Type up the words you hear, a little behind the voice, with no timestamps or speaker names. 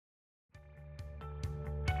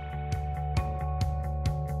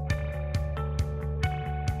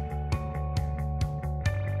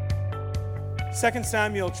2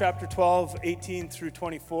 Samuel chapter 12, 18 through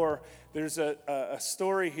 24, there's a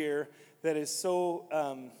story here that is so,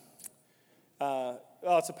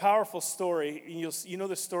 it's a powerful story. You know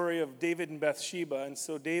the story of David and Bathsheba, and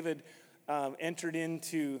so David entered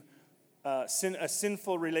into a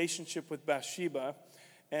sinful relationship with Bathsheba,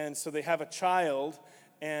 and so they have a child,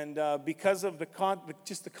 and because of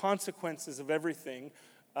the consequences of everything,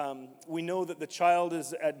 we know that the child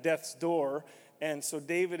is at death's door. And so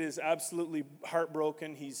David is absolutely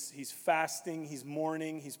heartbroken. He's fasting, he's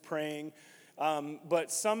mourning, he's praying.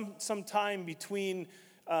 But some time between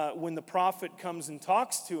when the prophet comes and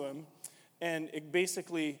talks to him, and it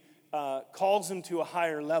basically calls him to a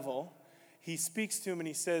higher level, he speaks to him and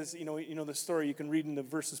he says, you know the story, you can read in the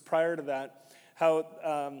verses prior to that,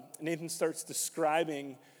 how Nathan starts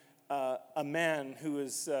describing a man who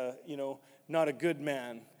is, not a good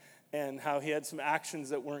man, and how he had some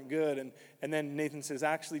actions that weren't good. And then Nathan says,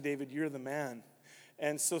 actually, David, you're the man.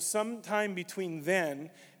 And so sometime between then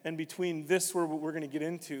and between this, where we're going to get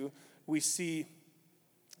into, we see,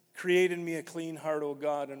 create in me a clean heart, O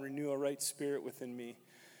God, and renew a right spirit within me.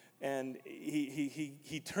 And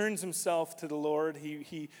he turns himself to the Lord.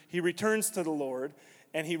 He returns to the Lord,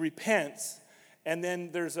 and he repents. And then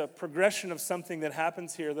there's a progression of something that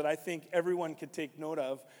happens here that I think everyone could take note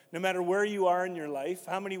of. No matter where you are in your life,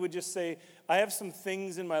 how many would just say, I have some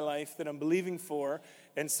things in my life that I'm believing for,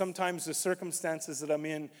 and sometimes the circumstances that I'm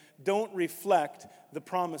in don't reflect the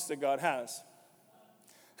promise that God has?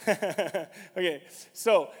 Okay,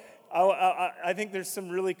 so I think there's some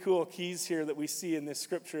really cool keys here that we see in this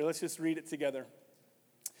scripture. Let's just read it together.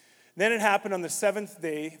 Then it happened on the seventh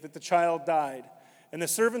day that the child died. And the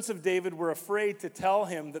servants of David were afraid to tell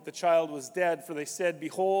him that the child was dead, for they said,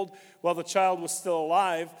 behold, while the child was still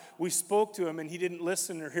alive, we spoke to him, and he didn't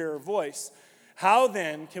listen or hear our voice. How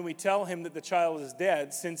then can we tell him that the child is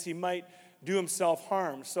dead, since he might do himself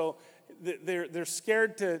harm? So they're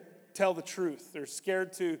scared to tell the truth. They're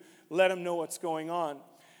scared to let him know what's going on.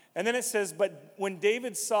 And then it says, but when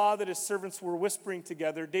David saw that his servants were whispering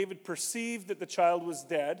together, David perceived that the child was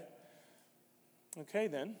dead. Okay,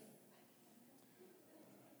 then.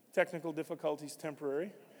 Technical difficulties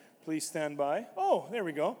temporary. Please stand by. Oh, there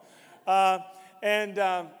we go. So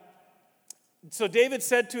David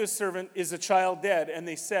said to his servant, is the child dead? And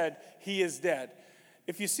they said, he is dead.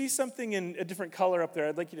 If you see something in a different color up there,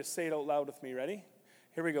 I'd like you to say it out loud with me. Ready?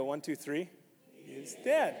 Here we go. 1, 2, 3. He is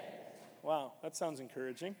dead. Wow, that sounds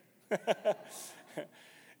encouraging. And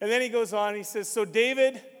then he goes on, he says, so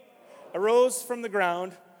David arose from the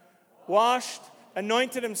ground, washed,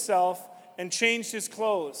 anointed himself, and changed his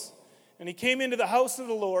clothes. And he came into the house of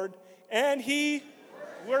the Lord, and he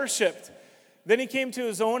worshipped. Then he came to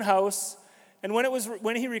his own house, and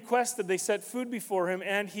when he requested, they set food before him,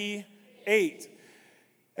 and he ate.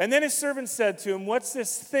 And then his servants said to him, what's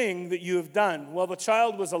this thing that you have done? Well, the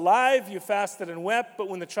child was alive, you fasted and wept, but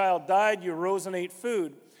when the child died, you arose and ate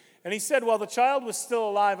food. And he said, while the child was still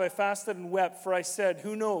alive, I fasted and wept, for I said,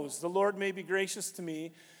 who knows, the Lord may be gracious to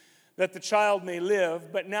me, that the child may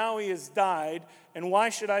live, but now he has died, and why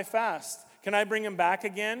should I fast? Can I bring him back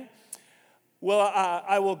again? Well,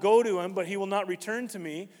 I will go to him, but he will not return to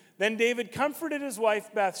me. Then David comforted his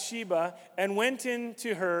wife Bathsheba, and went in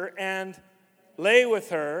to her, and lay with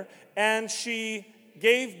her, and she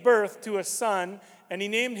gave birth to a son, and he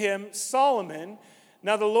named him Solomon.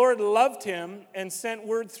 Now the Lord loved him, and sent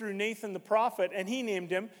word through Nathan the prophet, and he named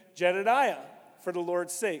him Jedediah, for the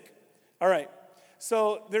Lord's sake. All right.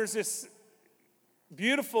 So there's this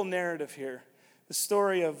beautiful narrative here, the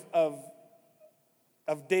story of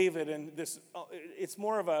David, and this. It's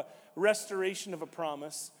more of a restoration of a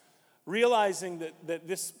promise, realizing that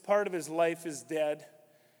this part of his life is dead,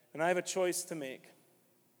 and I have a choice to make.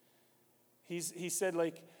 He said,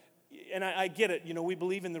 and I get it, we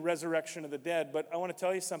believe in the resurrection of the dead, but I want to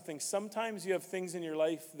tell you something. Sometimes you have things in your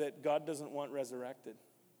life that God doesn't want resurrected.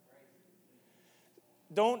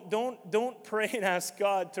 Don't pray and ask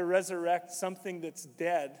God to resurrect something that's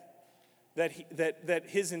dead, that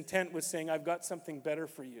his intent was saying, I've got something better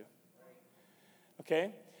for you.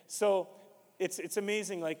 Okay? So it's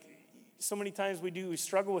amazing, so many times we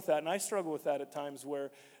struggle with that, and I struggle with that at times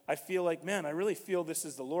where I feel like, man, I really feel this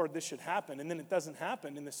is the Lord, this should happen, and then it doesn't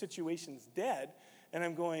happen, and the situation's dead, and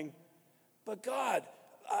I'm going, but God,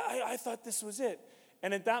 I thought this was it.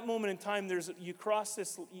 And at that moment in time, there's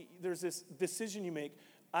this decision you make.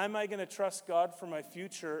 Am I going to trust God for my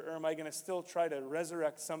future, or am I going to still try to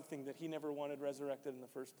resurrect something that he never wanted resurrected in the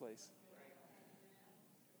first place?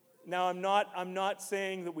 Now, I'm not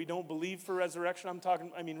saying that we don't believe for resurrection.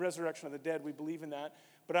 Resurrection of the dead, we believe in that.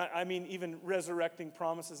 But I mean even resurrecting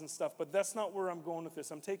promises and stuff. But that's not where I'm going with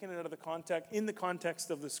this. I'm taking it out of the context, in the context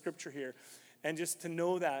of the scripture here. And just to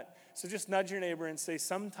know that. So just nudge your neighbor and say,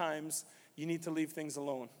 sometimes you need to leave things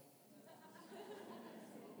alone.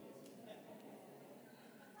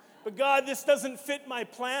 But God, this doesn't fit my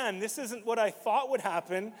plan. This isn't what I thought would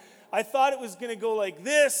happen. I thought it was going to go like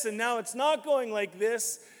this, and now it's not going like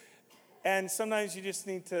this. And sometimes you just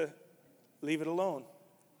need to leave it alone.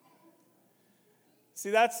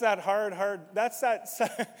 See, that's that hard,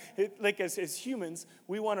 like as humans,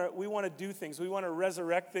 we want to do things. We want to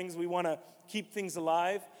resurrect things. We want to keep things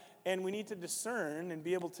alive. And we need to discern and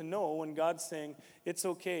be able to know when God's saying, it's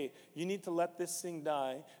okay. You need to let this thing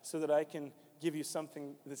die so that I can give you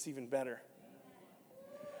something that's even better.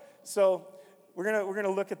 So we're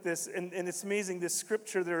gonna look at this, and it's amazing. This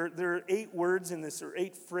scripture, there are 8 words in this, or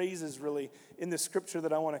 8 phrases really in this scripture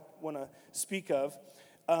that I want to speak of.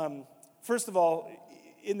 First of all,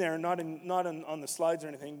 in there, not on the slides or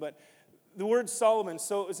anything, but the word Solomon.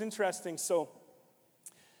 So it was interesting. So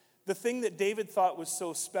the thing that David thought was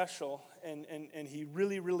so special, and he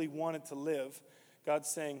really, really wanted to live, God's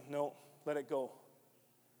saying, no, let it go.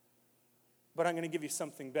 But I'm going to give you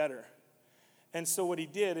something better. And so what he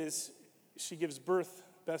did is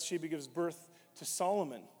Bathsheba gives birth to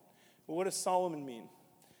Solomon. Well, what does Solomon mean?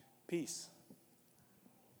 Peace.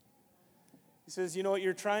 He says, you know what,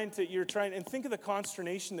 you're trying, and think of the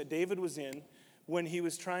consternation that David was in when he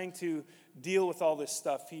was trying to deal with all this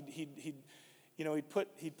stuff. He'd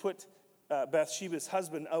put Bathsheba's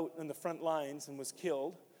husband out in the front lines and was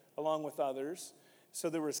killed along with others. So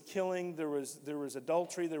there was killing, there was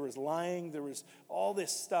adultery, there was lying, there was all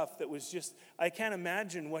this stuff that was just, I can't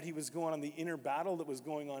imagine what he was going on, the inner battle that was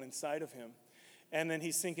going on inside of him. And then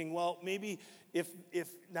he's thinking, well, maybe if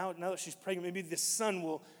now that she's pregnant, maybe this son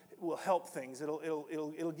will help things.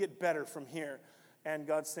 It'll get better from here. And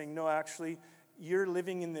God's saying, no, actually, you're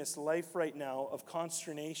living in this life right now of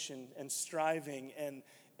consternation and striving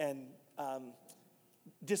and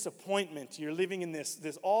disappointment. You're living in this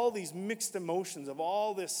all these mixed emotions of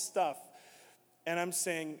all this stuff. And I'm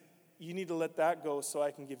saying, you need to let that go so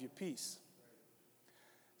I can give you peace.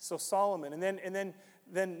 So Solomon, and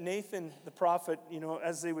then Nathan the prophet,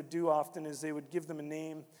 as they would do often, is they would give them a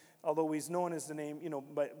name, although he's known as the name,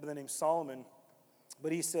 by the name Solomon.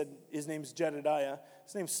 But he said his name's Jedediah.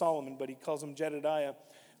 His name's Solomon, but he calls him Jedediah,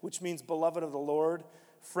 which means beloved of the Lord,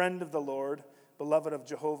 friend of the Lord, beloved of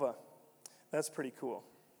Jehovah. That's pretty cool.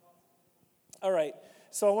 All right,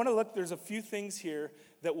 so I want to look, there's a few things here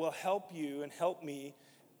that will help you and help me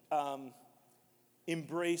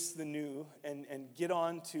embrace the new and get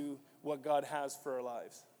on to what God has for our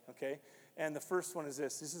lives, okay? And the first one is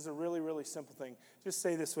this. This is a really, really simple thing. Just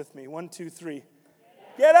say this with me. 1, 2, 3.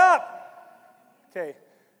 Get up! Okay.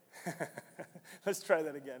 Let's try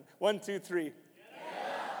that again. 1, 2, 3. Get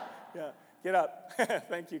up! Yeah, get up.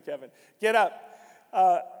 Thank you, Kevin. Get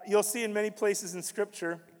up. You'll see in many places in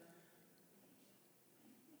Scripture,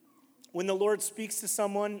 when the Lord speaks to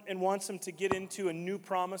someone and wants them to get into a new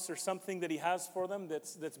promise or something that he has for them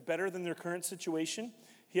that's better than their current situation,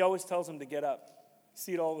 he always tells them to get up. You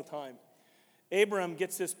see it all the time. Abram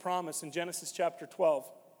gets this promise in Genesis chapter 12.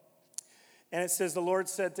 And it says, the Lord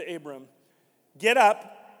said to Abram, get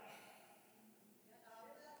up,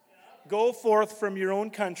 go forth from your own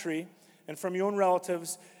country and from your own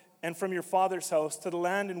relatives and from your father's house to the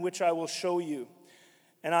land in which I will show you.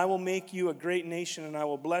 And I will make you a great nation, and I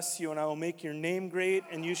will bless you, and I will make your name great,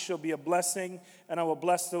 and you shall be a blessing. And I will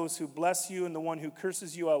bless those who bless you, and the one who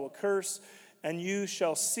curses you I will curse. And you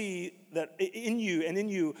shall see that in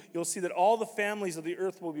you, you'll see that all the families of the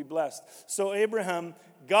earth will be blessed. So Abraham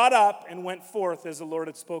got up and went forth as the Lord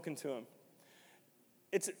had spoken to him.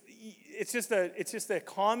 It's just a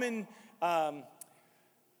common,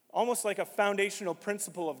 almost like a foundational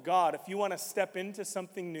principle of God. If you want to step into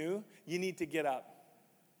something new, you need to get up.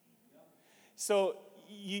 So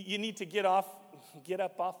you need to get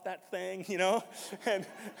up off that thing, and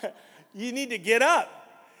you need to get up.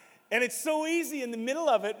 And it's so easy in the middle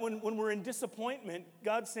of it when we're in disappointment,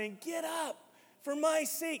 God's saying, get up. For my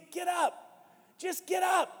sake, get up. Just get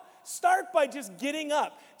up. Start by just getting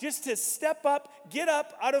up. Just to step up, get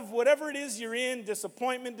up out of whatever it is you're in,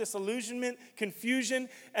 disappointment, disillusionment, confusion,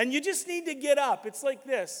 and you just need to get up. It's like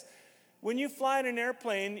this. When you fly in an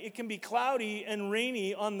airplane, it can be cloudy and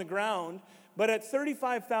rainy on the ground, but at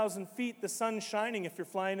 35,000 feet, the sun's shining if you're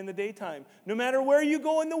flying in the daytime, no matter where you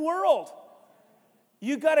go in the world.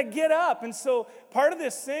 You got to get up. And so part of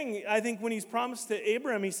this thing, I think when he's promised to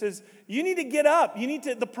Abraham, he says, you need to get up.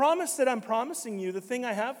 The promise that I'm promising you, the thing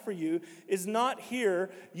I have for you, is not here.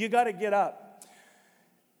 You got to get up.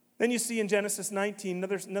 Then you see in Genesis 19,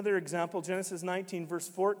 another example, Genesis 19, verse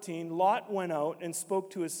 14, Lot went out and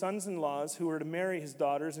spoke to his sons-in-laws who were to marry his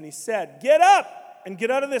daughters, and he said, get up and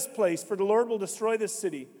get out of this place, for the Lord will destroy this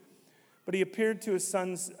city. But it appeared to his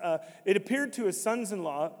sons-in-law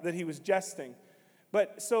that he was jesting.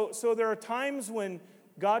 But so there are times when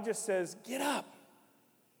God just says, get up.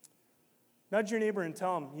 Nudge your neighbor and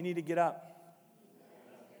tell him, you need to get up.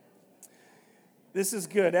 This is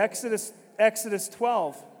good. Exodus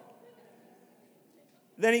 12.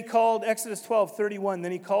 Then he called, Exodus 12:31.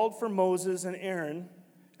 Then he called for Moses and Aaron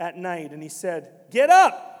at night, and he said, get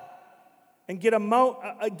up and get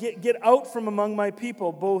out from among my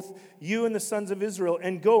people, both you and the sons of Israel,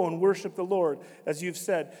 and go and worship the Lord, as you've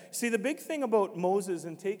said. See, the big thing about Moses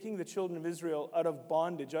and taking the children of Israel out of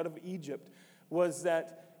bondage, out of Egypt, was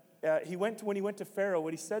that when he went to Pharaoh,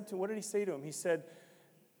 what did he say to him? He said,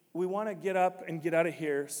 we want to get up and get out of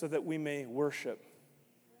here so that we may worship.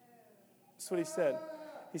 That's what he said.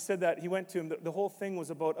 He said that. He went to him. The whole thing was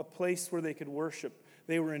about a place where they could worship.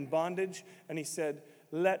 They were in bondage, and he said,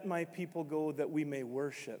 let my people go that we may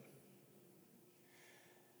worship.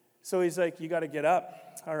 So he's like, you got to get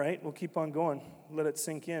up. All right, we'll keep on going. Let it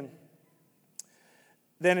sink in.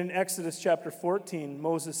 Then in Exodus chapter 14,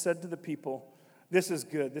 Moses said to the people, this is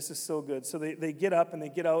good. This is so good. So they get up and they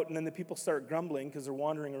get out, and then the people start grumbling because they're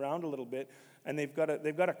wandering around a little bit, and they've got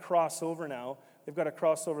to cross over now. They've got to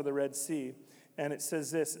cross over the Red Sea. And it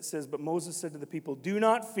says this, it says, but Moses said to the people, do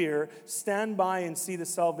not fear, stand by and see the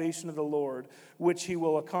salvation of the Lord, which he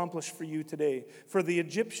will accomplish for you today. For the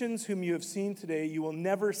Egyptians whom you have seen today, you will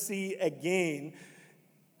never see again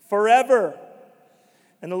forever.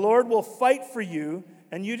 And the Lord will fight for you,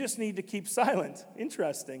 and you just need to keep silent.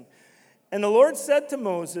 Interesting. And the Lord said to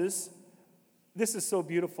Moses, this is so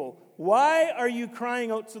beautiful, why are you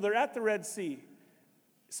crying out? So they're at the Red Sea.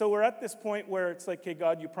 So we're at this point where it's like, okay,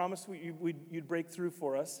 God, you promised you'd break through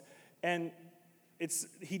for us. And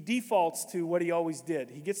he defaults to what he always did.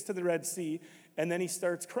 He gets to the Red Sea, and then he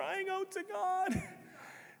starts crying out to God.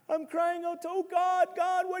 I'm crying out to, oh God,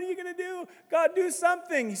 what are you going to do? God, do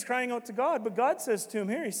something. He's crying out to God. But God says to him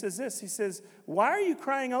here, he says this, he says, why are you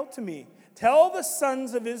crying out to me? Tell the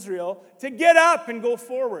sons of Israel to get up and go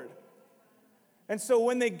forward. And so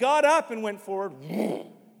when they got up and went forward,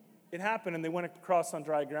 it happened, and they went across on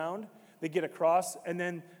dry ground. They get across, and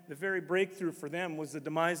then the very breakthrough for them was the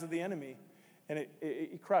demise of the enemy. And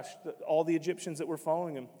it crushed all the Egyptians that were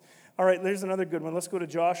following him. All right, there's another good one. Let's go to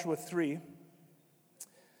Joshua 3.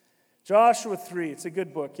 Joshua 3. It's a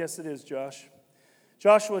good book. Yes, it is, Josh.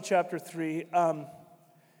 Joshua chapter 3.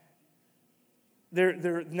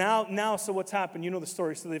 They're now. So what's happened? You know the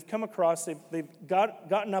story. So they've come across. They've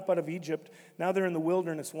gotten up out of Egypt. Now they're in the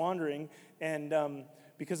wilderness wandering, and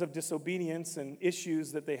because of disobedience and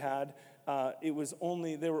issues that they had, they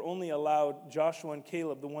were only allowed, Joshua and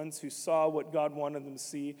Caleb, the ones who saw what God wanted them to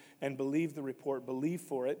see and believed the report, believed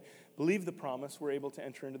the promise, were able to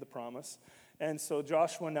enter into the promise. And so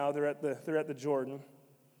Joshua now, they're at the Jordan,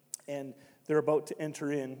 and they're about to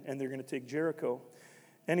enter in, and they're going to take Jericho.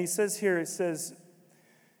 And he says here,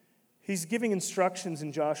 he's giving instructions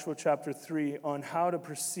in Joshua chapter 3 on how to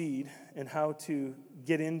proceed and how to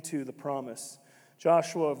get into the promise.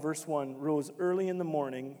 Joshua, verse 1, rose early in the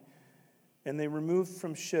morning, and they removed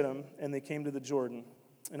from Shittim, and they came to the Jordan.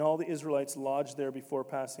 And all the Israelites lodged there before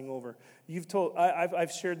passing over.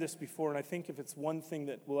 I've shared this before, and I think if it's one thing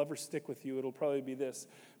that will ever stick with you, it'll probably be this.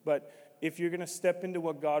 But if you're going to step into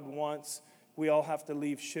what God wants, we all have to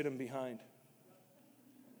leave Shittim behind.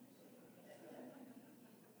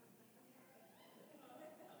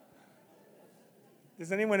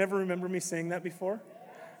 Does anyone ever remember me saying that before?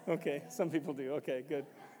 Okay, some people do. Okay, good.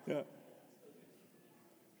 Yeah.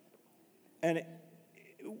 And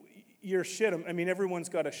your Shittim, I mean, everyone's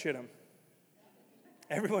got a Shittim.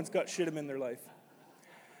 Everyone's got Shittim in their life.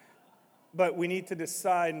 But we need to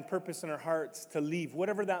decide and purpose in our hearts to leave,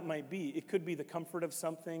 whatever that might be. It could be the comfort of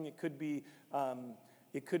something. It could be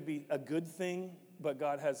a good thing, but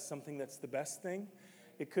God has something that's the best thing.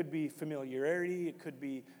 It could be familiarity. It could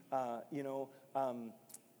be,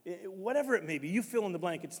 whatever it may be. You fill in the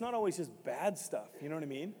blank. It's not always just bad stuff. You know what I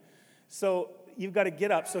mean? So you've got to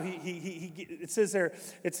get up. So it says there,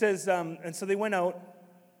 and so they went out.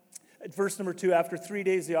 At verse number 2, after 3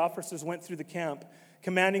 days, the officers went through the camp,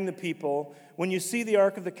 commanding the people, when you see the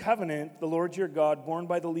Ark of the Covenant, the Lord your God, borne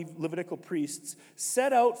by the Levitical priests,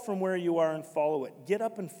 set out from where you are and follow it. Get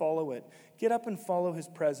up and follow it. Get up and follow his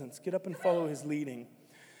presence. Get up and follow his leading.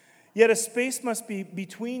 Yet a space must be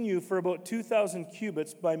between you for about 2,000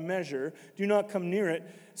 cubits by measure. Do not come near it,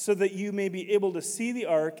 so that you may be able to see the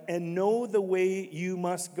ark and know the way you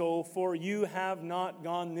must go, for you have not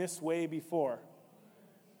gone this way before.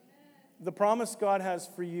 The promise God has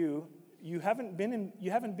for you, you haven't been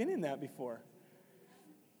in that before.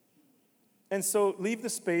 And so leave the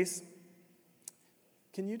space.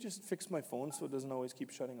 Can you just fix my phone so it doesn't always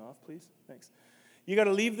keep shutting off, please? Thanks. You got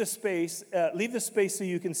to leave the space so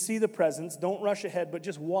you can see the presence. Don't rush ahead, but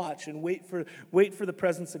just watch and wait for the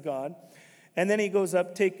presence of God. And then he goes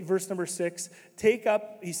up, verse number 6,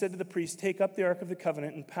 he said to the priest, take up the Ark of the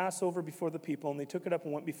Covenant and pass over before the people. And they took it up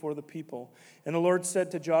and went before the people. And the Lord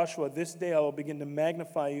said to Joshua, this day I will begin to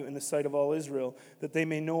magnify you in the sight of all Israel, that they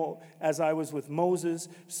may know as I was with Moses,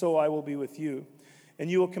 so I will be with you. And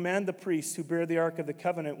you will command the priests who bear the Ark of the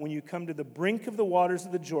Covenant, when you come to the brink of the waters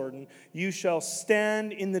of the Jordan, you shall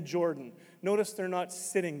stand in the Jordan. Notice they're not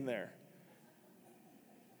sitting there.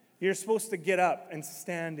 You're supposed to get up and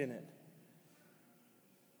stand in it.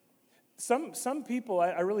 Some people,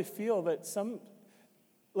 I really feel that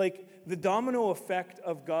like the domino effect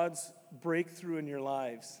of God's breakthrough in your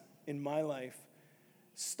lives, in my life,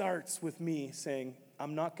 starts with me saying,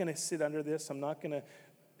 I'm not going to sit under this. I'm not going to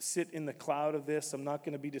sit in the cloud of this. I'm not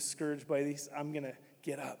going to be discouraged by these. I'm going to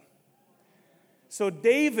get up. So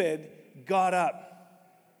David got up.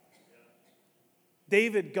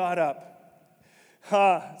 David got up.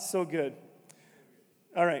 So good.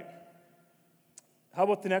 All right. How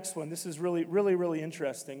about the next one? This is really, really, really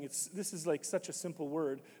interesting. This is like such a simple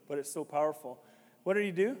word, but it's so powerful. What do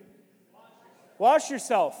you do? Wash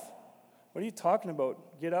yourself. What are you talking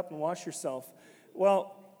about? Get up and wash yourself.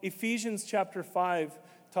 Well, Ephesians chapter 5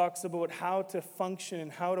 talks about how to function and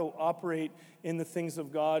how to operate in the things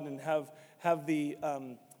of God and have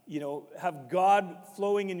God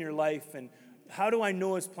flowing in your life. And how do I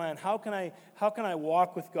know his plan? How can I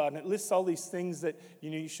walk with God? And it lists all these things that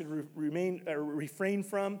you should refrain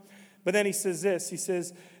from. But then he says this. He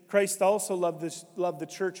says, Christ also loved the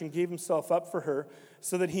church and gave himself up for her,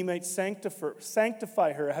 so that he might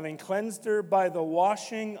sanctify her, having cleansed her by the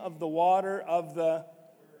washing of the water of the.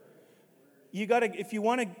 If you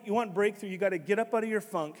want breakthrough, you got to get up out of your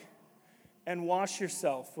funk and wash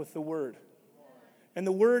yourself with the word. And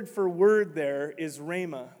the word for word there is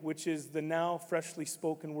rhema, which is the now freshly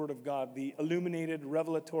spoken word of God, the illuminated,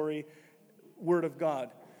 revelatory word of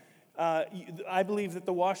God. I believe that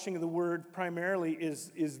the washing of the word primarily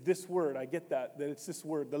is this word. I get that it's this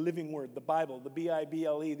word, the living word, the Bible, the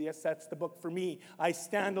Bible. Yes, that's the book for me. I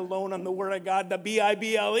stand alone on the word of God, the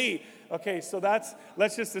Bible. Okay, so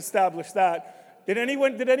let's just establish that. Did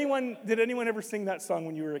anyone ever sing that song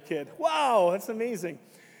when you were a kid? Wow, that's amazing.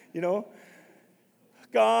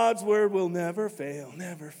 God's word will never fail,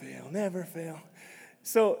 never fail, never fail.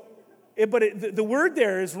 So, the word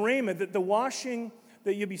there is rhema, that the washing,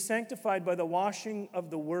 that you be sanctified by the washing of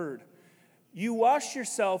the word. You wash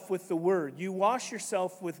yourself with the word. You wash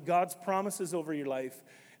yourself with God's promises over your life.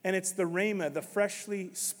 And it's the rhema, the freshly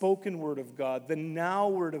spoken word of God, the now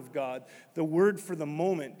word of God, the word for the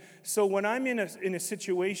moment. So when I'm in a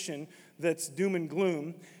situation that's doom and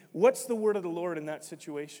gloom, what's the word of the Lord in that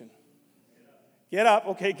situation? Get up.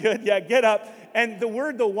 Okay, good. Yeah, get up. And the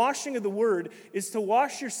washing of the word is to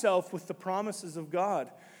wash yourself with the promises of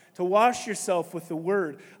God. To wash yourself with the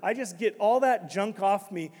word. I just get all that junk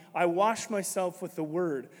off me. I wash myself with the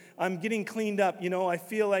word. I'm getting cleaned up. I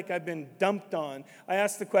feel like I've been dumped on. I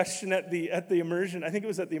asked the question at the immersion. I think it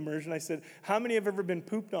was at the immersion. I said, how many have ever been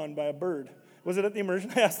pooped on by a bird? Was it at the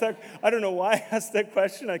immersion? I asked that. I don't know why I asked that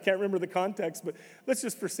question. I can't remember the context, but let's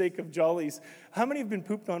just for sake of jollies. How many have been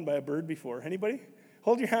pooped on by a bird before? Anybody?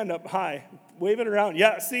 Hold your hand up high. Wave it around.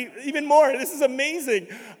 Yeah, see, even more. This is amazing.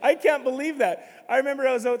 I can't believe that. I remember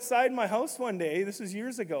I was outside my house one day, this was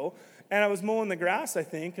years ago, and I was mowing the grass, I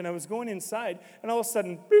think, and I was going inside, and all of a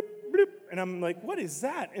sudden, bloop, bloop, and I'm like, what is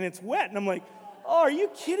that? And it's wet, and I'm like, oh, are you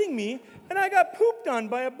kidding me? And I got pooped on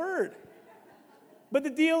by a bird. But the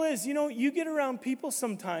deal is, you get around people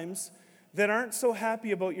sometimes that aren't so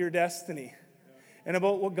happy about your destiny and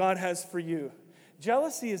about what God has for you.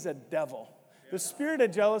 Jealousy is a devil. The spirit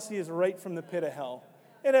of jealousy is right from the pit of hell.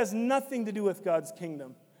 It has nothing to do with God's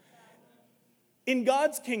kingdom. In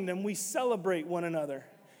God's kingdom, we celebrate one another.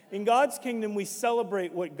 In God's kingdom, we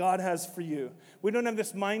celebrate what God has for you. We don't have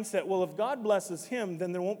this mindset, well, if God blesses him,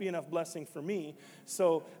 then there won't be enough blessing for me.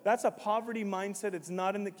 So that's a poverty mindset. It's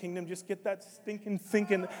not in the kingdom. Just get that stinking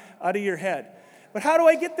thinking out of your head. But how do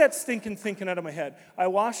I get that stinking thinking out of my head? I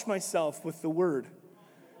wash myself with the Word.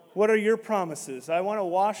 What are your promises? I want to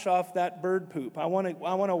wash off that bird poop. I want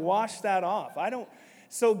to wash that off.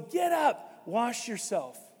 So get up, wash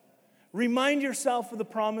yourself. Remind yourself of the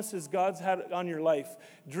promises God's had on your life.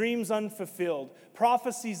 Dreams unfulfilled,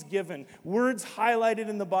 prophecies given, words highlighted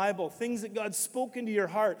in the Bible, things that God's spoken to your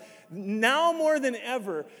heart. Now more than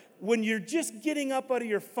ever, when you're just getting up out of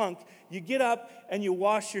your funk, you get up and you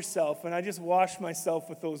wash yourself. And I just wash myself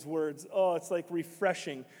with those words. Oh, it's like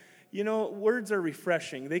refreshing. You know, words are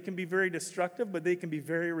refreshing. They can be very destructive, but they can be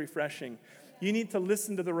very refreshing. You need to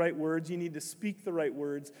listen to the right words. You need to speak the right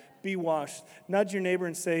words. Be washed. Nudge your neighbor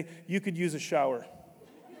and say, you could use a shower.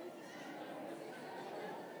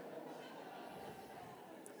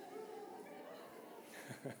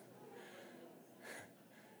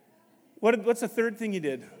 What's the third thing you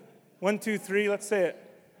did? 1, 2, 3, let's say it.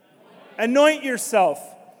 Anoint yourself.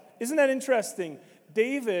 Isn't that interesting?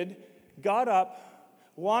 David got up,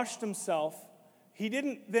 washed himself. He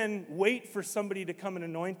didn't then wait for somebody to come and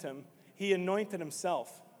anoint him. He anointed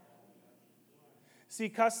himself. See,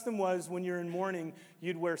 custom was when you're in mourning,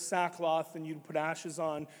 you'd wear sackcloth and you'd put ashes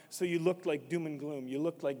on so you looked like doom and gloom. You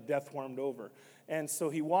looked like death warmed over. And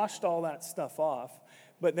so he washed all that stuff off,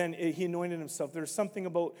 but then he anointed himself. There's something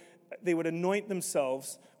about they would anoint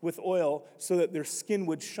themselves with oil so that their skin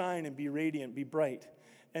would shine and be radiant, be bright.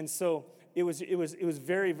 And so it was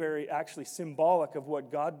very, very actually symbolic of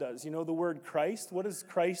what God does. You know the word Christ? What does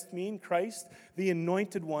Christ mean? Christ, the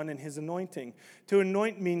anointed one and his anointing. To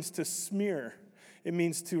anoint means to smear. It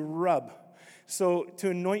means to rub. So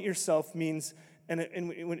to anoint yourself means, and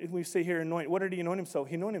when we say here anoint, what did he anoint himself?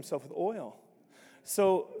 He anointed himself with oil.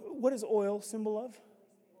 So what is oil symbol of?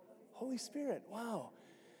 Holy Spirit. Wow.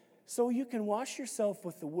 So you can wash yourself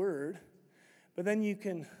with the word, but then you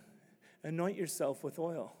can anoint yourself with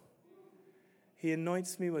oil. He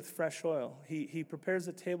anoints me with fresh oil. He prepares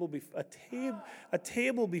a table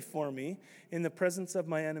before me in the presence of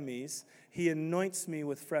my enemies. He anoints me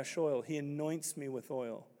with fresh oil. He anoints me with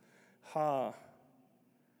oil. Ha.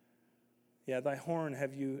 Yeah, thy horn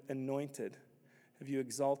have you anointed. Have you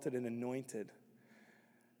exalted and anointed?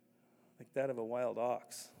 Like that of a wild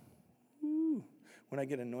ox. Woo. When I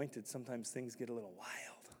get anointed, sometimes things get a little wild.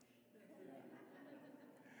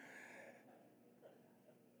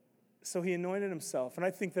 So he anointed himself. And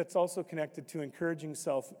I think that's also connected to encouraging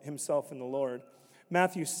himself in the Lord.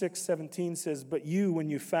 Matthew 6:17 says, but you, when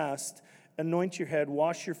you fast, anoint your head,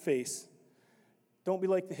 wash your face. Don't be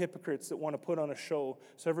like the hypocrites that want to put on a show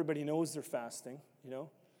so everybody knows they're fasting, you know.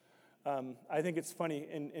 I think it's funny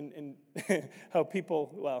in how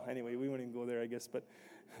people, well, anyway, we won't even go there, I guess. But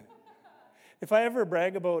if I ever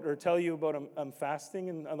brag about or tell you about I'm fasting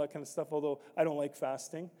and all that kind of stuff, although I don't like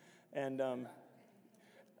fasting, and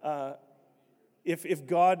if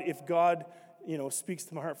God, you know, speaks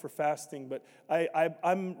to my heart for fasting, but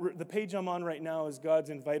I'm the page I'm on right now is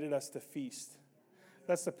God's invited us to feast.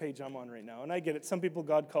 That's the page I'm on right now, and I get it. Some people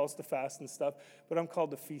God calls to fast and stuff, but I'm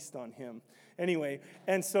called to feast on Him. Anyway,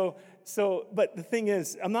 and so, but the thing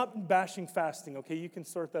is, I'm not bashing fasting. Okay, you can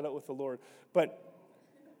sort that out with the Lord, but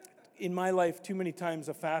in my life, too many times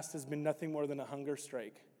a fast has been nothing more than a hunger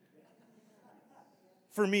strike.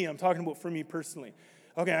 For me, I'm talking about for me personally.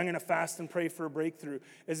 Okay, I'm going to fast and pray for a breakthrough,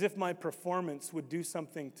 as if my performance would do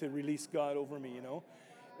something to release God over me, you know?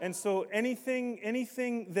 And so anything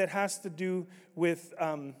that has to do with,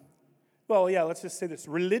 let's just say this.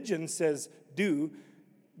 Religion says do,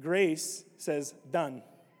 grace says done.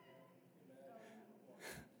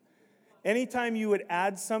 Anytime you would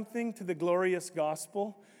add something to the glorious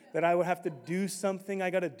gospel, that I would have to do something, I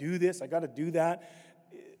got to do this, I got to do that,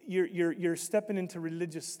 you're stepping into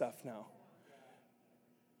religious stuff now.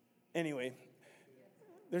 Anyway,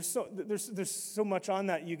 there's so much on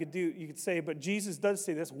that you could say, but Jesus does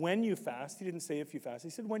say this, when you fast. He didn't say if you fast. He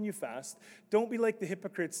said when you fast. Don't be like the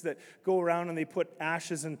hypocrites that go around and they put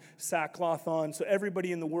ashes and sackcloth on so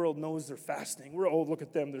everybody in the world knows they're fasting. Look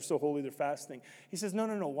at them, they're so holy, they're fasting. He says, no,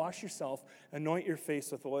 wash yourself, anoint your face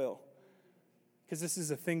with oil. Because this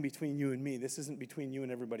is a thing between you and me. This isn't between you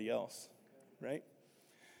and everybody else, right?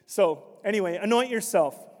 So, anyway, anoint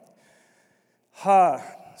yourself.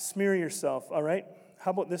 Smear yourself, all right?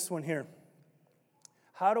 How about this one here?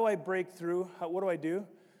 How do I break through? What do I do?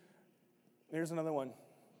 Here's another one.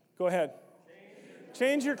 Go ahead.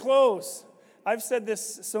 Change your clothes. I've said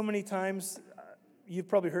this so many times. You've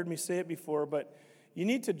probably heard me say it before, but you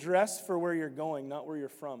need to dress for where you're going, not where you're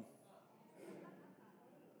from.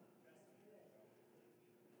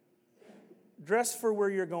 Dress for where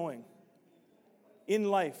you're going. in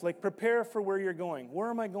life. Like, prepare for where you're going. Where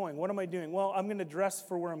am I going? What am I doing? Well, I'm going to dress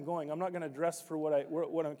for where I'm going. I'm not going to dress for what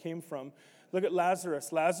I came from. Look at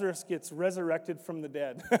Lazarus. Lazarus gets resurrected from the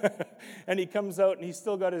dead. And he comes out and he's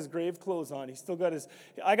still got his grave clothes on.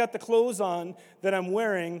 I got the clothes on that I'm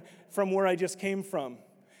wearing from where I just came from.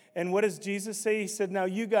 And what does Jesus say? He said, now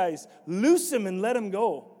you guys, loose him and let him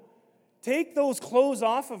go. Take those clothes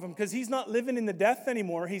off of him, because he's not living in the death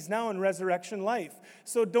anymore. He's now in resurrection life.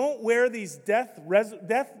 So don't wear these death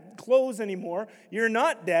clothes anymore. You're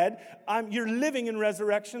not dead. You're living in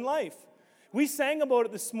resurrection life. We sang about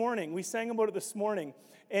it this morning.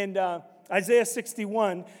 And Isaiah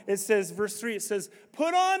 61, it says, verse 3, it says,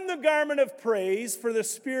 put on the garment of praise for the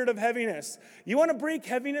spirit of heaviness. You want to break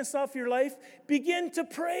heaviness off your life? Begin to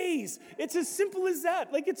praise. It's as simple as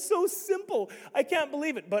that. Like, it's so simple. I can't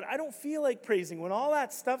believe it, but I don't feel like praising. When all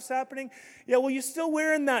that stuff's happening, yeah, well, you're still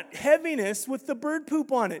wearing that heaviness with the bird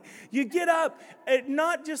poop on it. You get up,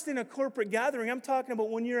 not just in a corporate gathering. I'm talking about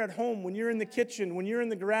when you're at home, when you're in the kitchen, when you're in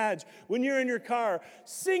the garage, when you're in your car,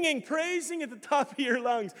 singing, praising at the top of your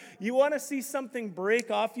lungs. You want to see something break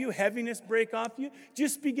off you, heaviness break off you?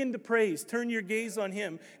 Just begin to praise. Turn your gaze on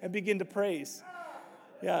him and begin to praise.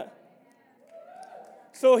 Yeah.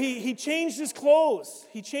 So he changed his clothes.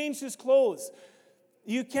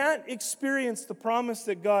 You can't experience the promise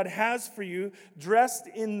that God has for you dressed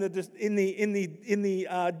in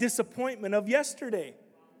the disappointment of yesterday.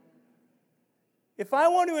 If I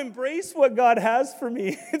want to embrace what God has for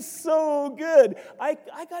me, it's so good. I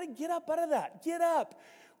got to get up out of that. Get up.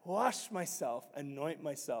 Wash myself, anoint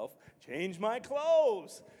myself, change my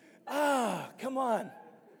clothes. Come on.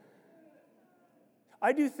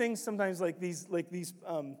 I do things sometimes like these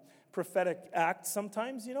prophetic acts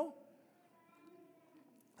sometimes, you know.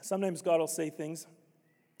 Sometimes God will say things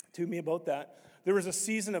to me about that. There was a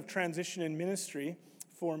season of transition in ministry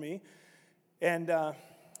for me, and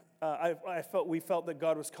we felt that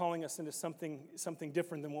God was calling us into something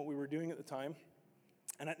different than what we were doing at the time.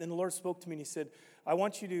 And then the Lord spoke to me and he said, I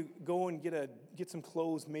want you to go and get some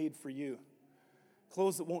clothes made for you.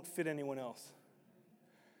 Clothes that won't fit anyone else.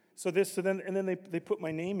 Then they put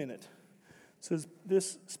my name in it. It says,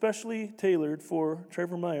 this specially tailored for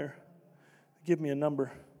Trevor Meyer. Give me a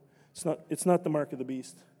number. It's not the mark of the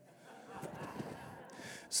beast.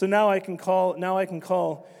 So now I can call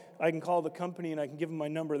the company and I can give them my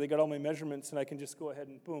number. They got all my measurements and I can just go ahead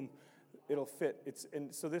and boom. It'll fit.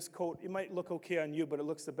 So this coat, it might look okay on you, but it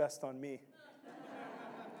looks the best on me.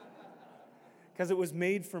 Because it was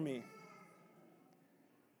made for me.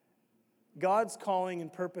 God's calling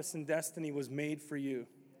and purpose and destiny was made for you.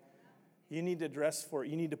 You need to dress for it.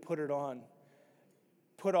 You need to put it on.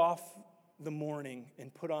 Put off the mourning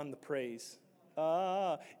and put on the praise.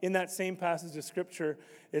 In that same passage of Scripture,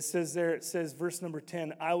 it says, verse number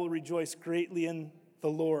 10, I will rejoice greatly in the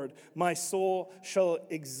Lord. My soul shall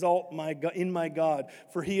exalt in my God,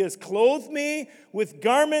 for he has clothed me with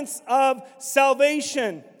garments of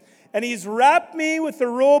salvation, and he's wrapped me with a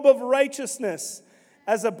robe of righteousness,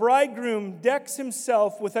 as a bridegroom decks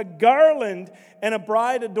himself with a garland, and a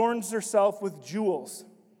bride adorns herself with jewels.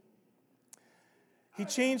 He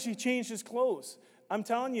changed his clothes. I'm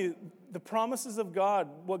telling you, the promises of God,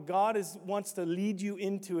 what God wants to lead you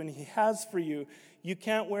into and he has for you, you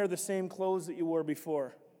can't wear the same clothes that you wore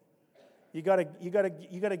before. You gotta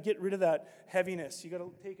get rid of that heaviness. You gotta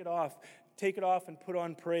take it off. Take it off and put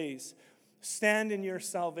on praise. Stand in your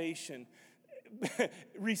salvation.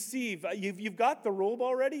 Receive. You've got the robe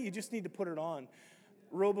already. You just need to put it on.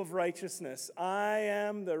 Robe of righteousness. I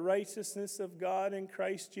am the righteousness of God in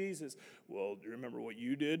Christ Jesus. Well, do you remember what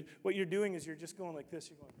you did? What you're doing is you're just going like this.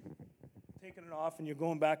 You're going, taking it off, and you're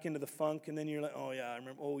going back into the funk, and then you're like, oh, yeah, I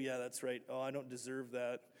remember. Oh, yeah, that's right. Oh, I don't deserve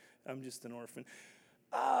that. I'm just an orphan.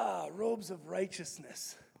 Robes of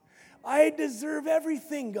righteousness. I deserve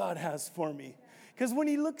everything God has for me. Because when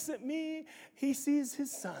he looks at me, he sees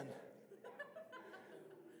his son.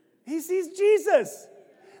 He sees Jesus.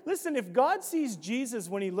 Listen, if God sees Jesus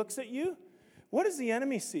when he looks at you, what does the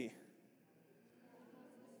enemy see?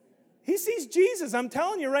 He sees Jesus, I'm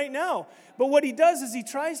telling you right now. But what he does is he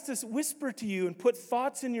tries to whisper to you and put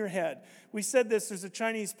thoughts in your head. We said this, there's a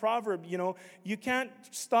Chinese proverb, you can't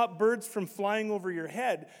stop birds from flying over your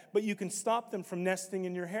head, but you can stop them from nesting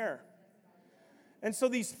in your hair. And so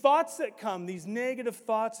these thoughts that come, these negative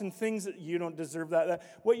thoughts and things that you don't deserve that,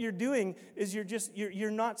 what you're doing is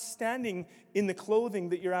you're not standing in the clothing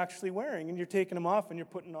that you're actually wearing, and you're taking them off and you're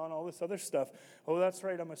putting on all this other stuff. Oh, that's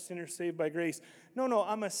right, I'm a sinner saved by grace. No,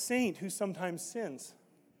 I'm a saint who sometimes sins.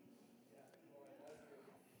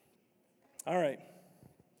 All right.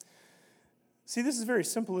 See, this is very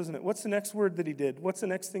simple, isn't it? What's the next word that he did? What's the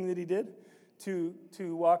next thing that he did? to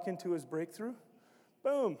walk into his breakthrough?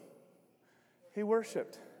 Boom. He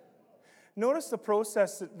worshiped. Notice the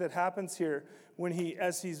process that happens here when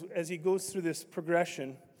as he goes through this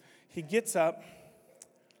progression. He gets up,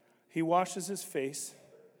 he washes his face,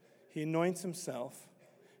 he anoints himself,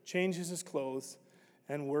 changes his clothes,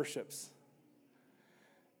 and worships.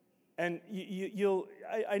 And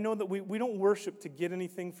I know that we don't worship to get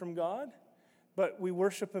anything from God, but we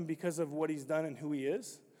worship him because of what he's done and who he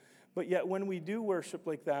is. But yet when we do worship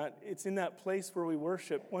like that, it's in that place where we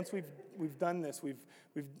worship. Once we've done this, we've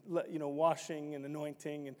washing and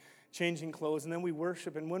anointing and changing clothes, and then we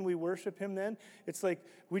worship. And when we worship him, then it's like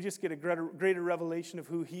we just get a greater revelation of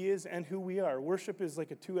who he is and who we are. Worship is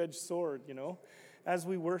like a two-edged sword, as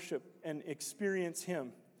we worship and experience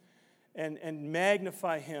him and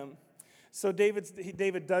magnify him. So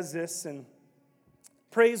David does this, and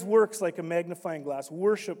praise works like a magnifying glass.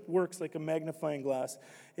 Worship works like a magnifying glass.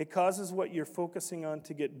 It causes what you're focusing on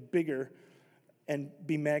to get bigger and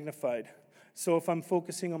be magnified. So if I'm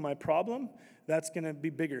focusing on my problem, that's going to be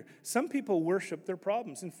bigger. Some people worship their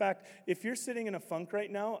problems. In fact, if you're sitting in a funk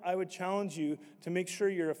right now, I would challenge you to make sure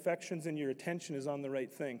your affections and your attention is on the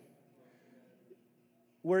right thing.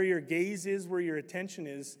 Where your gaze is, where your attention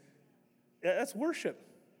is, that's worship.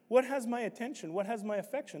 What has my attention? What has my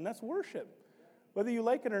affection? That's worship, whether you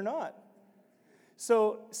like it or not.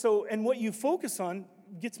 So, and what you focus on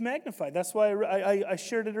gets magnified. That's why I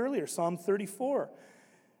shared it earlier, Psalm 34.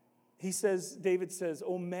 David says,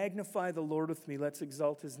 "Oh, magnify the Lord with me. Let's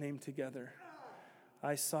exalt his name together.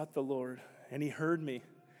 I sought the Lord, and he heard me,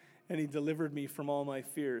 and he delivered me from all my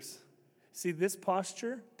fears." See this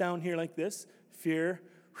posture down here like this, fear,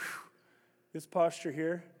 this posture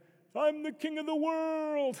here, I'm the king of the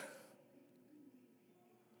world.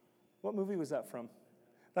 What movie was that from?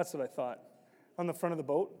 That's what I thought. On the front of the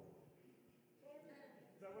boat?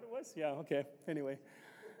 Is that what it was? Yeah, okay. Anyway.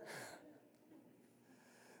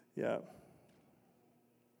 Yeah.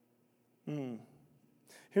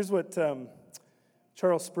 Here's what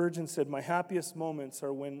Charles Spurgeon said, "My happiest moments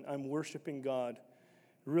are when I'm worshiping God,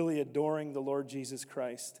 really adoring the Lord Jesus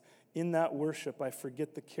Christ. In that worship, I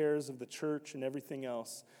forget the cares of the church and everything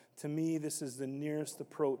else. To me, this is the nearest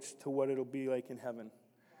approach to what it'll be like in heaven."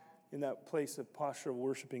 In that place of posture of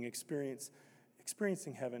worshiping,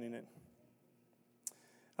 experiencing heaven in it.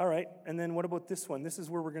 All right, and then what about this one? This is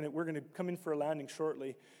where we're gonna come in for a landing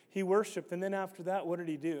shortly. He worshipped, and then after that, what did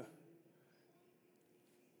he do?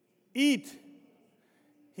 Eat.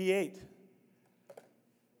 He ate.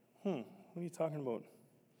 What are you talking about?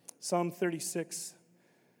 Psalm 36,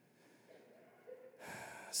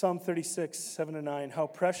 7-9. How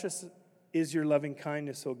precious is your loving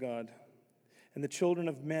kindness, O God. And the children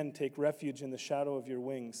of men take refuge in the shadow of your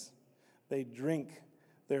wings. They drink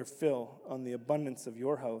their fill on the abundance of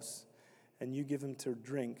your house, and you give them to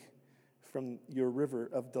drink from your river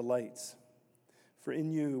of delights. For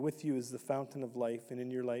with you is the fountain of life, and in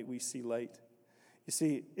your light we see light. You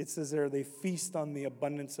see, it says there, they feast on the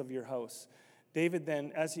abundance of your house. David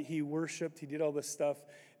then, as he worshiped, he did all this stuff,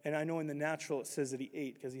 and I know in the natural it says that he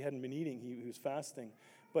ate because he hadn't been eating, he was fasting.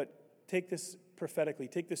 But take this prophetically,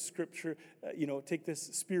 take this scripture, take this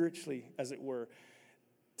spiritually, as it were,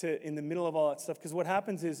 in the middle of all that stuff. Because what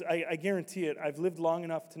happens is, I guarantee it, I've lived long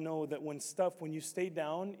enough to know that when you stay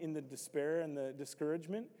down in the despair and the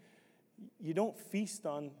discouragement, you don't feast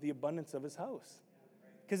on the abundance of his house.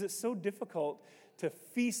 Because it's so difficult to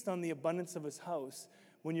feast on the abundance of his house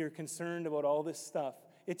when you're concerned about all this stuff.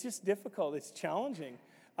 It's just difficult. It's challenging.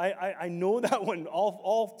 I know that one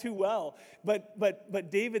all too well. But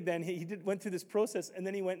David then, went through this process, and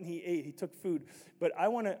then he went and he ate. He took food. But I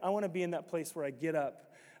want to be in that place where I get up,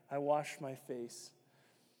 I wash my face,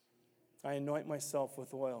 I anoint myself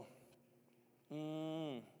with oil.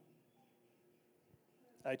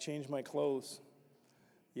 I change my clothes.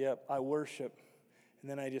 Yep, I worship.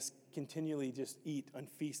 And then I just continually just eat and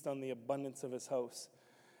feast on the abundance of his house.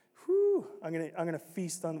 Whew, I'm gonna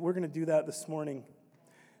feast on. We're gonna do that this morning,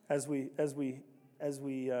 as we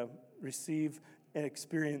receive and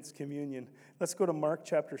experience communion. Let's go to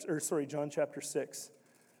John chapter 6.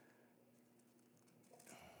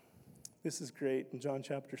 This is great in John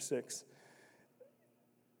chapter 6.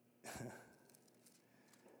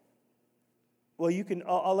 Well,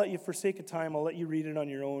 I'll let you, for sake of time, I'll let you read it on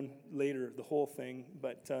your own later, the whole thing.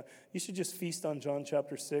 But you should just feast on John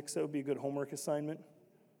chapter 6. That would be a good homework assignment.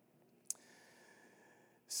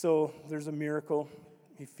 So there's a miracle.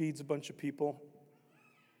 He feeds a bunch of people.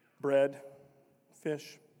 Bread,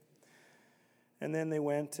 fish. And then they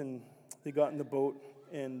went and they got in the boat.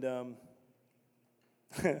 And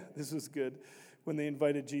this was good. When they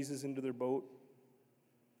invited Jesus into their boat,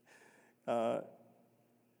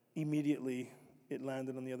 immediately it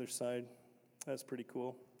landed on the other side. That's pretty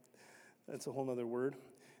cool. That's a whole other word.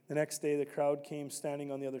 The next day, the crowd came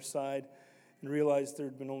standing on the other side and realized there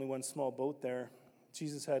had been only one small boat there.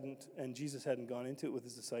 Jesus hadn't gone into it with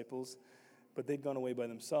his disciples, but they'd gone away by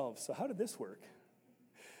themselves. So how did this work?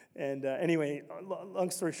 And anyway,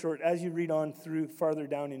 long story short, as you read on through farther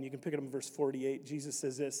down, and you can pick it up in verse 48, Jesus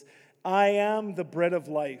says this, I am the bread of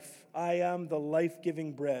life. I am the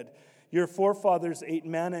life-giving bread. Your forefathers ate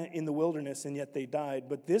manna in the wilderness, and yet they died.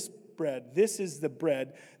 But this bread, this is the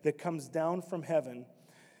bread that comes down from heaven,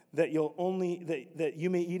 that you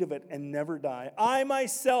may eat of it and never die. I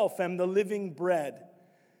myself am the living bread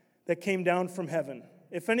that came down from heaven.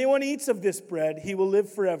 If anyone eats of this bread, he will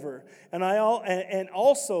live forever. And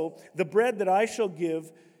also the bread that I shall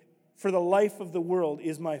give for the life of the world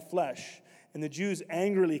is my flesh. And the Jews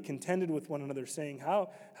angrily contended with one another, saying, How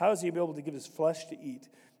is he able to give his flesh to eat?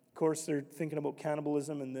 Of course, they're thinking about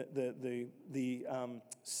cannibalism and the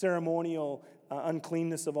ceremonial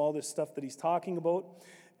uncleanness of all this stuff that he's talking about.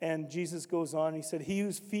 And Jesus goes on, he said, He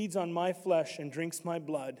who feeds on my flesh and drinks my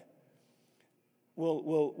blood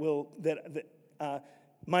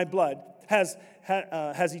my blood has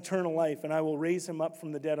eternal life, and I will raise him up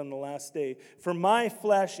from the dead on the last day. For my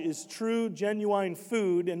flesh is true, genuine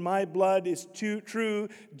food, and my blood is true,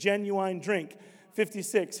 genuine drink.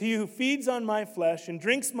 56, he who feeds on my flesh and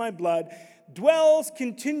drinks my blood dwells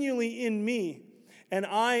continually in me, and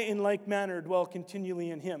I in like manner dwell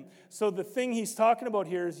continually in him. So the thing he's talking about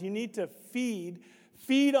here is you need to feed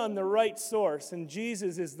on the right source, and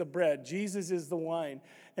Jesus is the bread. Jesus is the wine.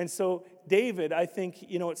 And so David, I think,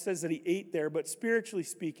 it says that he ate there, but spiritually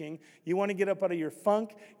speaking, you want to get up out of your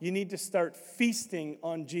funk, you need to start feasting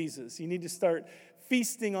on Jesus. You need to start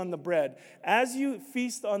feasting on the bread. As you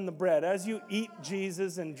feast on the bread, as you eat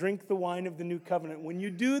Jesus and drink the wine of the new covenant, when you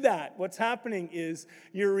do that, what's happening is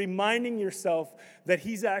you're reminding yourself that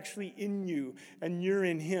he's actually in you and you're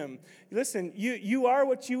in him. Listen, you are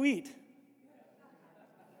what you eat.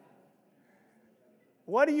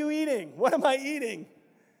 What are you eating? What am I eating?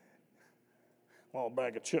 Well, a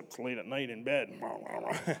bag of chips late at night in bed.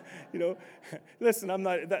 Listen, I'm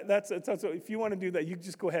not. That's if you want to do that, you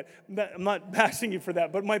just go ahead. I'm not bashing you for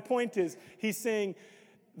that. But my point is, he's saying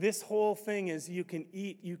this whole thing is you can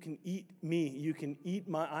eat me. You can eat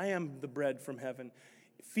I am the bread from heaven.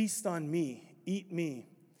 Feast on me. Eat me.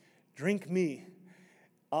 Drink me.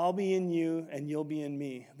 I'll be in you and you'll be in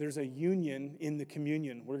me. There's a union in the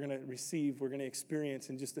communion we're going to experience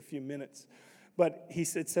in just a few minutes. But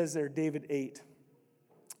it says there, David ate.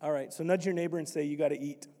 All right, so nudge your neighbor and say, you got to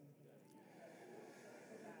eat.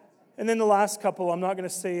 And then the last couple, I'm not going to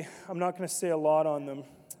say a lot on them.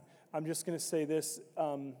 I'm just going to say this.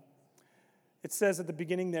 It says at the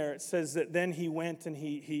beginning there, it says that then he went and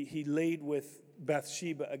he laid with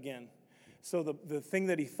Bathsheba again. So the thing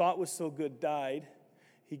that he thought was so good died.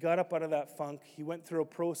 He got up out of that funk. He went through a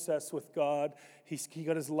process with God. He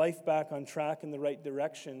got his life back on track in the right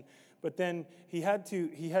direction. But then he had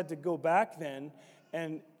to go back then,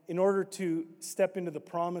 and in order to step into the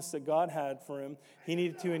promise that God had for him, he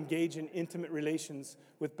needed to engage in intimate relations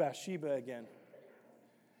with Bathsheba again.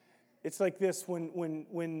 It's like this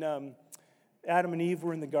when Adam and Eve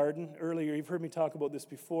were in the garden earlier. You've heard me talk about this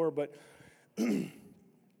before, but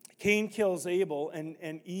Cain kills Abel,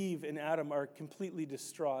 and Eve and Adam are completely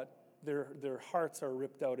distraught. Their hearts are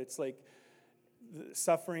ripped out. It's like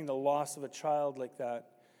suffering the loss of a child like that.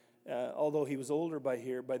 Although he was older by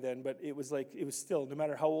then, but it was still, no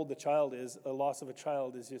matter how old the child is, a loss of a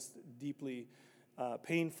child is just deeply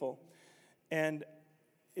painful. And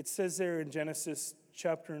it says there in Genesis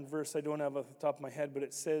chapter and verse, I don't have off the top of my head, but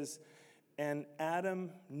it says, and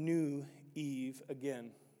Adam knew Eve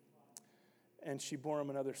again, and she bore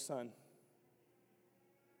him another son.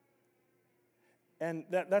 And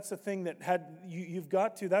that's the thing that you've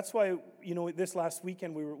got to. That's why, this last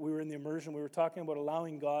weekend we were in the immersion. We were talking about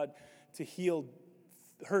allowing God to heal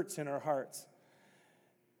hurts in our hearts.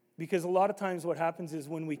 Because a lot of times what happens is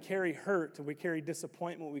when we carry hurt, we carry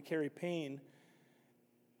disappointment, we carry pain,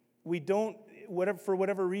 we don't, for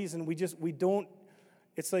whatever reason, we don't,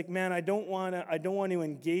 it's like, man, I don't want to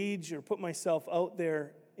engage or put myself out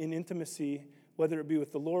there in intimacy, whether it be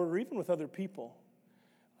with the Lord or even with other people.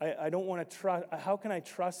 I don't want to trust. How can I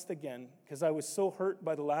trust again? Because I was so hurt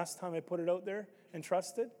by the last time I put it out there and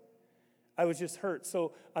trusted. I was just hurt.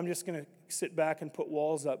 So I'm just going to sit back and put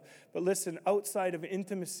walls up. But listen, outside of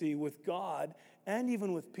intimacy with God and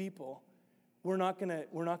even with people, we're not going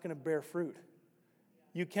to bear fruit.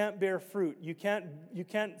 You can't bear fruit. You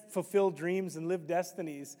can't fulfill dreams and live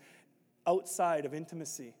destinies outside of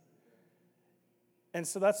intimacy. And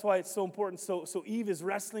so that's why it's so important. So Eve is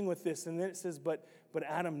wrestling with this, and then it says, but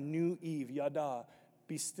Adam knew Eve, yada.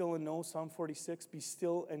 Be still and know, Psalm 46, be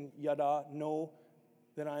still and yada, know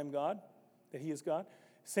that I am God, that he is God.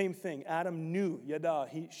 Same thing, Adam knew, yada,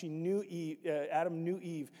 Adam knew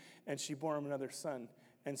Eve, and she bore him another son.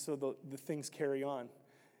 And so the things carry on.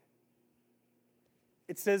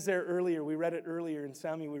 It says there earlier, we read it earlier in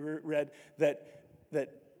Samuel, we read that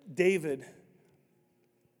David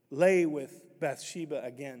lay with Bathsheba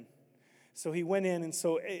again. So he went in, and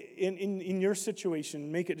so in your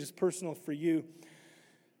situation, make it just personal for you.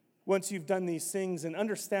 Once you've done these things, and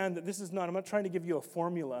understand that I'm not trying to give you a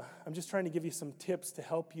formula. I'm just trying to give you some tips to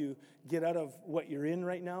help you get out of what you're in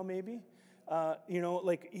right now, maybe.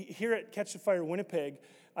 Like here at Catch the Fire Winnipeg,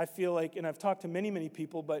 I feel like, and I've talked to many, many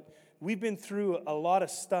people, but we've been through a lot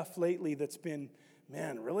of stuff lately that's been,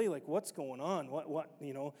 man, really? Like, what's going on? What,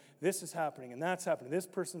 this is happening, and that's happening. This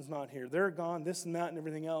person's not here. They're gone, this and that, and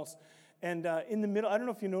everything else. And in the middle, I don't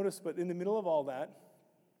know if you noticed, but in the middle of all that,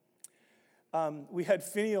 we had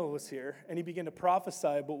Phinehas was here, and he began to prophesy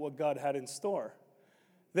about what God had in store.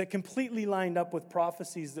 That completely lined up with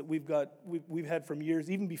prophecies that we've had from years,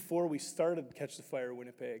 even before we started Catch the Fire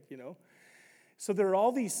Winnipeg, So there are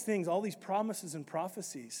all these things, all these promises and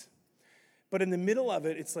prophecies. But in the middle of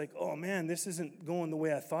it, it's like, oh man, this isn't going the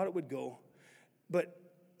way I thought it would go. But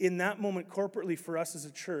in that moment, corporately for us as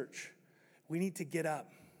a church, we need to get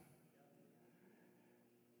up.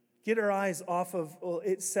 Get our eyes off of, well,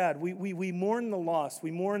 it's sad. We mourn the loss.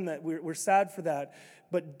 We mourn that. We're sad for that.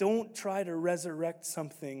 But don't try to resurrect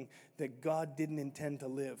something that God didn't intend to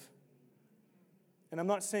live. And I'm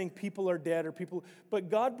not saying people are dead but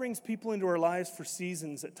God brings people into our lives for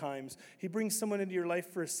seasons at times. He brings someone into your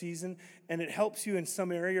life for a season, and it helps you in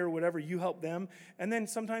some area or whatever. You help them. And then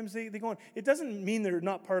sometimes they go on. It doesn't mean they're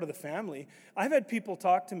not part of the family. I've had people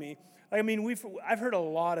talk to me. I mean, I've heard a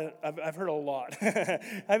lot.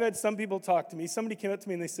 I've had some people talk to me. Somebody came up to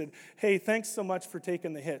me and they said, hey, thanks so much for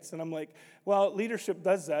taking the hits. And I'm like, well, leadership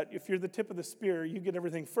does that. If you're the tip of the spear, you get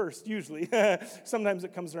everything first, usually. Sometimes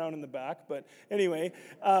it comes around in the back. But anyway,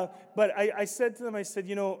 but I said to them, I said,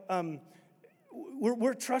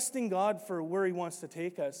 we're trusting God for where he wants to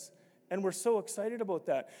take us. And we're so excited about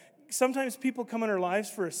that. Sometimes people come in our lives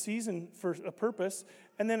for a season, for a purpose,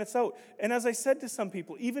 and then it's out. And as I said to some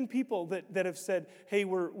people, even people that have said, hey,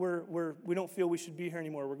 we don't feel we should be here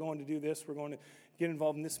anymore. We're going to do this. We're going to get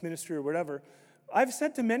involved in this ministry or whatever. I've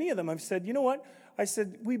said to many of them, I've said, you know what? I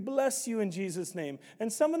said, we bless you in Jesus' name.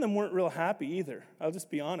 And some of them weren't real happy either. I'll just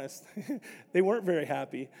be honest. They weren't very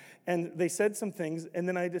happy. And they said some things, and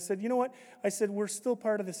then I just said, you know what? I said, we're still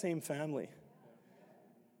part of the same family.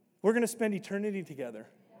 We're going to spend eternity together.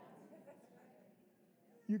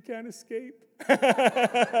 You can't escape.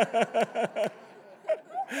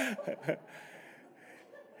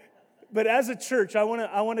 But as a church, I want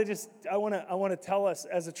to tell us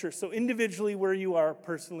as a church. So individually, where you are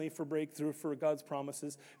personally for breakthrough, for God's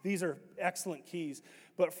promises, these are excellent keys.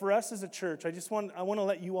 But for us as a church, I want to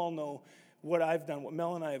let you all know what I've done, what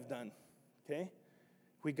Mel and I have done. Okay,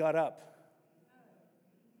 we got up.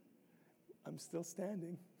 I'm still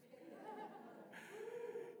standing.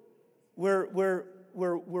 We're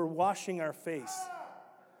washing our face.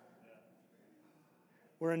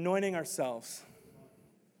 We're anointing ourselves.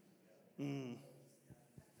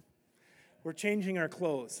 We're changing our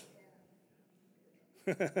clothes.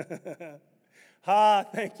 Thank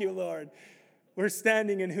you, Lord. We're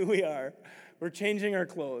standing in who we are. We're changing our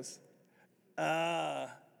clothes. We're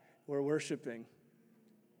worshiping.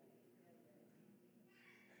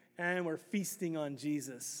 And we're feasting on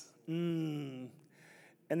Jesus. And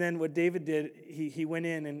then what David did, he went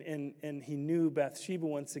in and he knew Bathsheba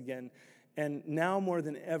once again. And now more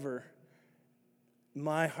than ever,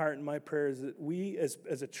 my heart and my prayer is that we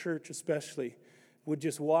as a church especially would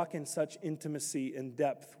just walk in such intimacy and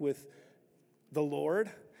depth with the Lord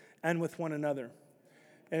and with one another.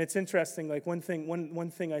 And it's interesting, like one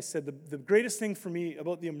thing I said, the greatest thing for me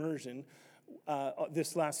about the immersion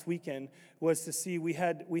this last weekend was to see we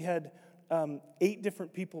had 8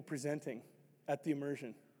 different people presenting at the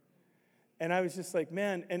immersion. And I was just like,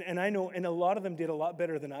 man, and I know, and a lot of them did a lot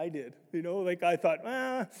better than I did. Like I thought,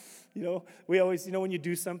 we always, when you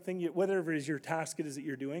do something, whatever it is your task it is that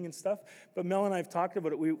you're doing and stuff. But Mel and I have talked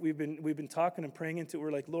about it. We've been talking and praying into it.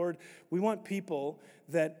 We're like, Lord, we want people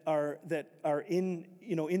that are in,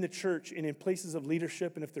 in the church and in places of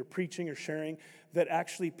leadership, and if they're preaching or sharing, that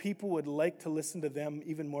actually people would like to listen to them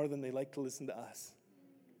even more than they like to listen to us.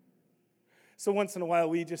 So once in a while,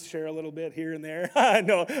 we just share a little bit here and there.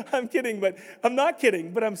 No, I'm kidding, but I'm not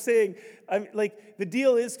kidding. But I'm saying, the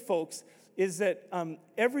deal is, folks, is that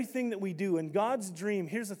everything that we do, and God's dream,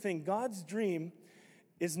 here's the thing, God's dream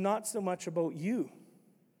is not so much about you.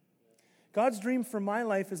 God's dream for my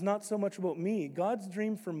life is not so much about me. God's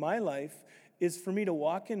dream for my life is for me to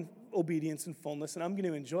walk in obedience and fullness, and I'm going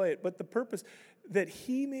to enjoy it. But the purpose, that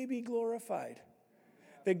he may be glorified.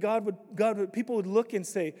 That people would look and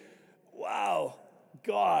say, wow,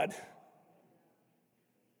 God.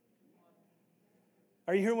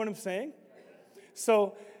 Are you hearing what I'm saying?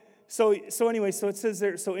 So anyway, so it says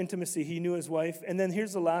there, so intimacy, he knew his wife. And then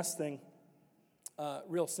here's the last thing,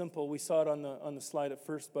 real simple. We saw it on the slide at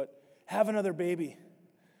first, but have another baby.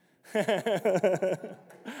 Have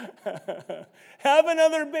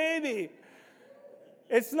another baby.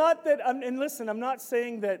 It's not that, and listen, I'm not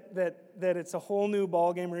saying that it's a whole new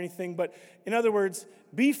ballgame or anything, but in other words,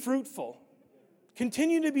 be fruitful.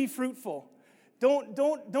 Continue to be fruitful.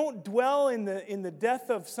 Don't dwell in the death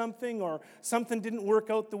of something, or something didn't work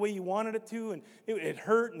out the way you wanted it to, and it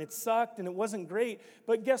hurt and it sucked and it wasn't great.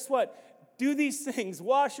 But guess what? Do these things.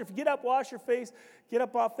 Get up, wash your face, get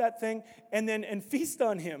up off that thing, and feast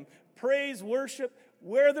on him. Praise, worship,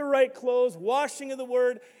 wear the right clothes, washing of the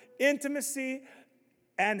word, intimacy,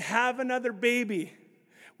 and have another baby.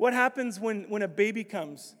 What happens when a baby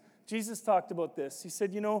comes? Jesus talked about this. He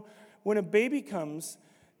said, when a baby comes,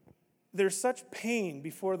 there's such pain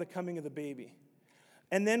before the coming of the baby.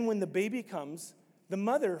 And then when the baby comes, the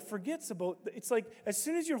mother forgets about, it's like as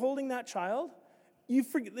soon as you're holding that child, you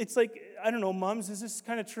forget. It's like, I don't know, moms, is this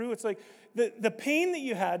kind of true? It's like the pain that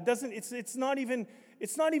you had it's not in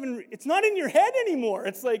your head anymore.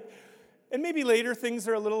 It's like, and maybe later things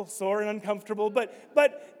are a little sore and uncomfortable, but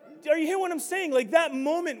are you hearing what I'm saying? Like that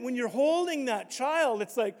moment when you're holding that child,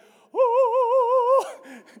 it's like, oh,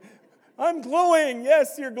 I'm glowing.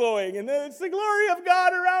 Yes, you're glowing. And then it's the glory of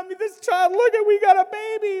God around me. This child, look at, we got a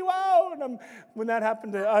baby. Wow. And when that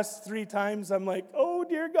happened to us 3 times, I'm like, oh,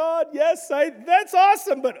 dear God, yes, that's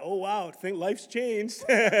awesome. But, oh, wow, I think life's changed.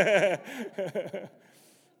 Yeah.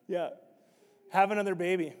 Have another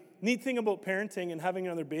baby. Neat thing about parenting and having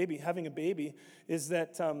a baby, is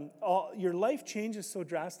that your life changes so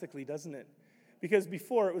drastically, doesn't it? Because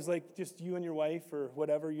before it was like just you and your wife or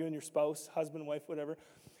whatever, you and your spouse, husband, wife, whatever.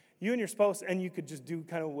 You and your spouse, and you could just do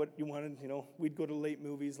kind of what you wanted. We'd go to late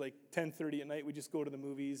movies, like 10:30 at night. We'd just go to the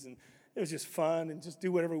movies, and it was just fun, and just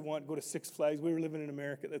do whatever we want. Go to Six Flags. We were living in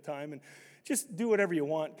America at the time, and just do whatever you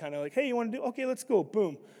want, kind of like, hey, you want to do? Okay, let's go.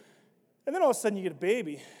 Boom. And then all of a sudden you get a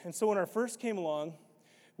baby. And so when our first came along,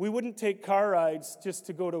 we wouldn't take car rides just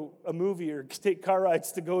to go to a movie or take car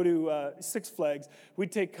rides to go to Six Flags.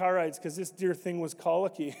 We'd take car rides because this dear thing was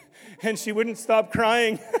colicky, and she wouldn't stop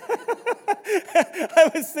crying. I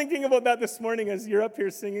was thinking about that this morning as you're up here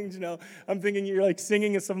singing, Janelle. I'm thinking you're like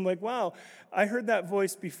singing and something like, wow, I heard that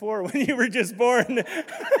voice before when you were just born.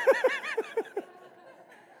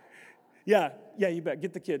 Yeah, you bet.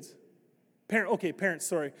 Get the kids. Parents,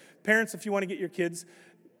 sorry. Parents, if you want to get your kids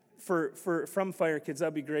from Fire Kids,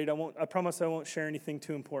 that'd be great. I promise I won't share anything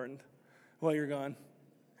too important while you're gone.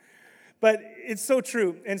 But it's so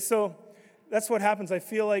true. And so that's what happens. I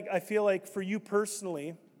feel like for you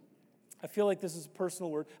personally, I feel like this is a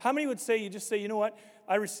personal word. How many would say, you just say, you know what?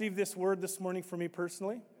 I received this word this morning for me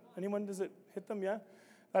personally. Anyone, does it hit them? Yeah?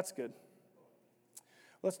 That's good.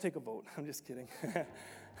 Let's take a vote. I'm just kidding.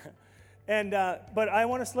 But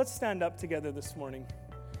let's stand up together this morning.